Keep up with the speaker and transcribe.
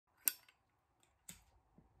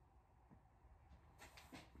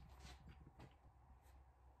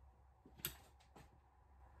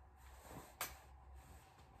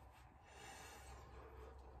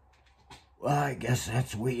Well, I guess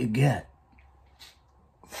that's what you get.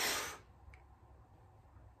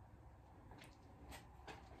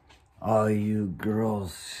 All you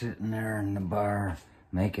girls sitting there in the bar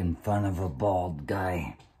making fun of a bald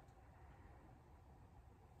guy.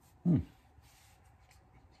 What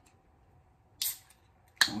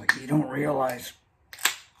you don't realize,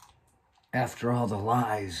 after all the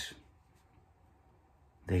lies,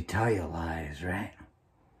 they tell you lies, right?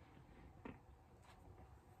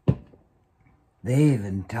 They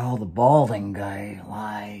even tell the balding guy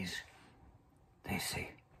lies. They say,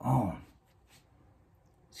 oh,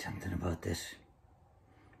 something about this.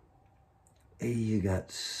 Hey, you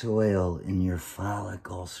got soil in your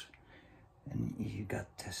follicles, and you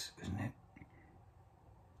got this, isn't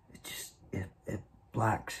it? It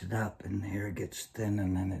blocks it up, and the hair gets thin,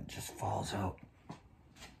 and then it just falls out.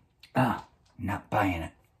 Ah, not buying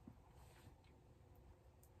it.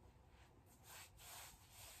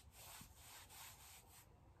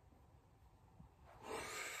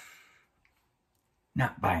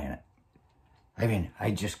 Not buying it. I mean,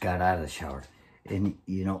 I just got out of the shower, and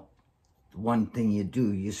you know, one thing you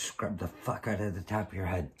do, you scrub the fuck out of the top of your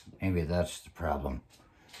head. Maybe that's the problem.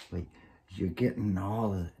 But you're getting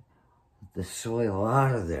all the soil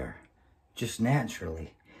out of there, just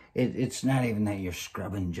naturally. It's not even that you're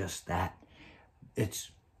scrubbing just that.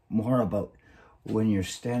 It's more about when you're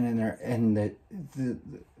standing there and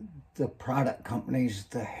the product companies,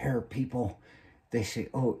 the hair people, they say,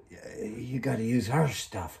 oh, you got to use our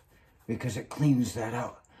stuff because it cleans that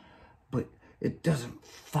out. But it doesn't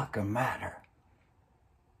fucking matter.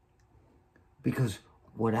 Because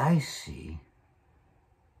what I see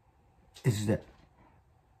is that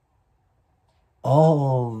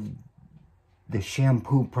all the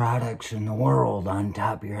shampoo products in the world on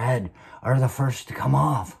top of your head are the first to come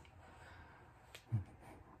off.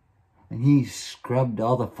 And he scrubbed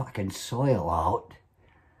all the fucking soil out,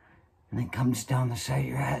 and it comes down the side of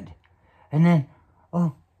your head. And then,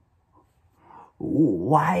 oh,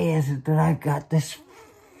 why is it that I've got this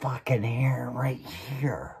fucking hair right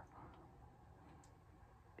here?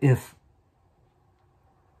 If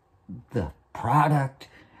the product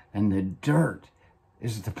and the dirt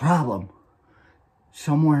is the problem,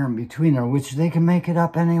 somewhere in between there, which they can make it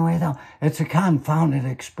up anyway, though. It's a confounded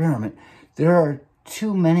experiment. There are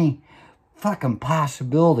too many fucking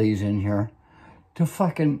possibilities in here to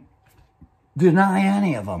fucking deny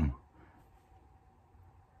any of them.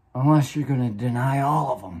 Unless you're going to deny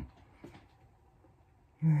all of them.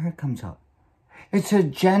 Your hair comes out. It's a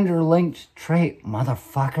gender-linked trait,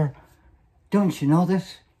 motherfucker. Don't you know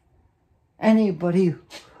this? Anybody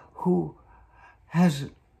who has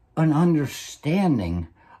an understanding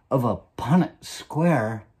of a Punnett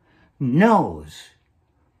square knows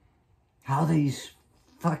how these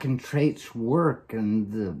fucking traits work,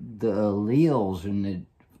 and the alleles and the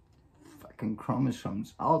fucking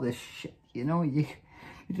chromosomes, all this shit, you know,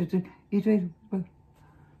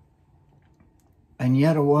 and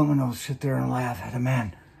yet a woman will sit there and laugh at a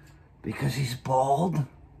man because he's bald.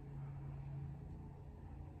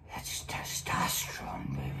 It's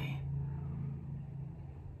testosterone, baby.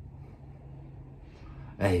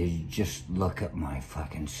 Hey, just look at my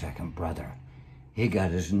fucking second brother. He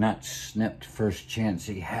got his nuts snipped first chance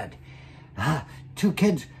he had. 2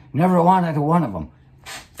 kids, never wanted one of them.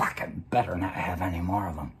 Fucking better not have any more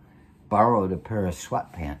of them. Borrowed a pair of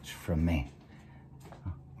sweatpants from me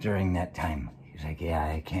during that time. He's like, yeah,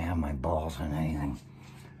 I can't have my balls in anything.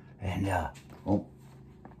 And, oh.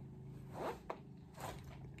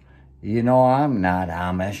 You know, I'm not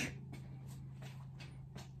Amish.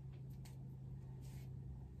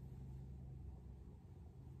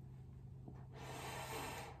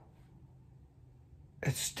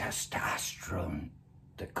 It's testosterone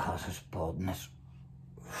that causes baldness.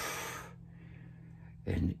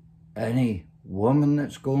 And any woman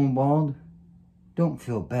that's going bald, don't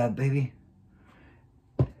feel bad, baby.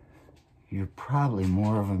 You're probably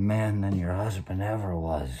more of a man than your husband ever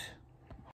was.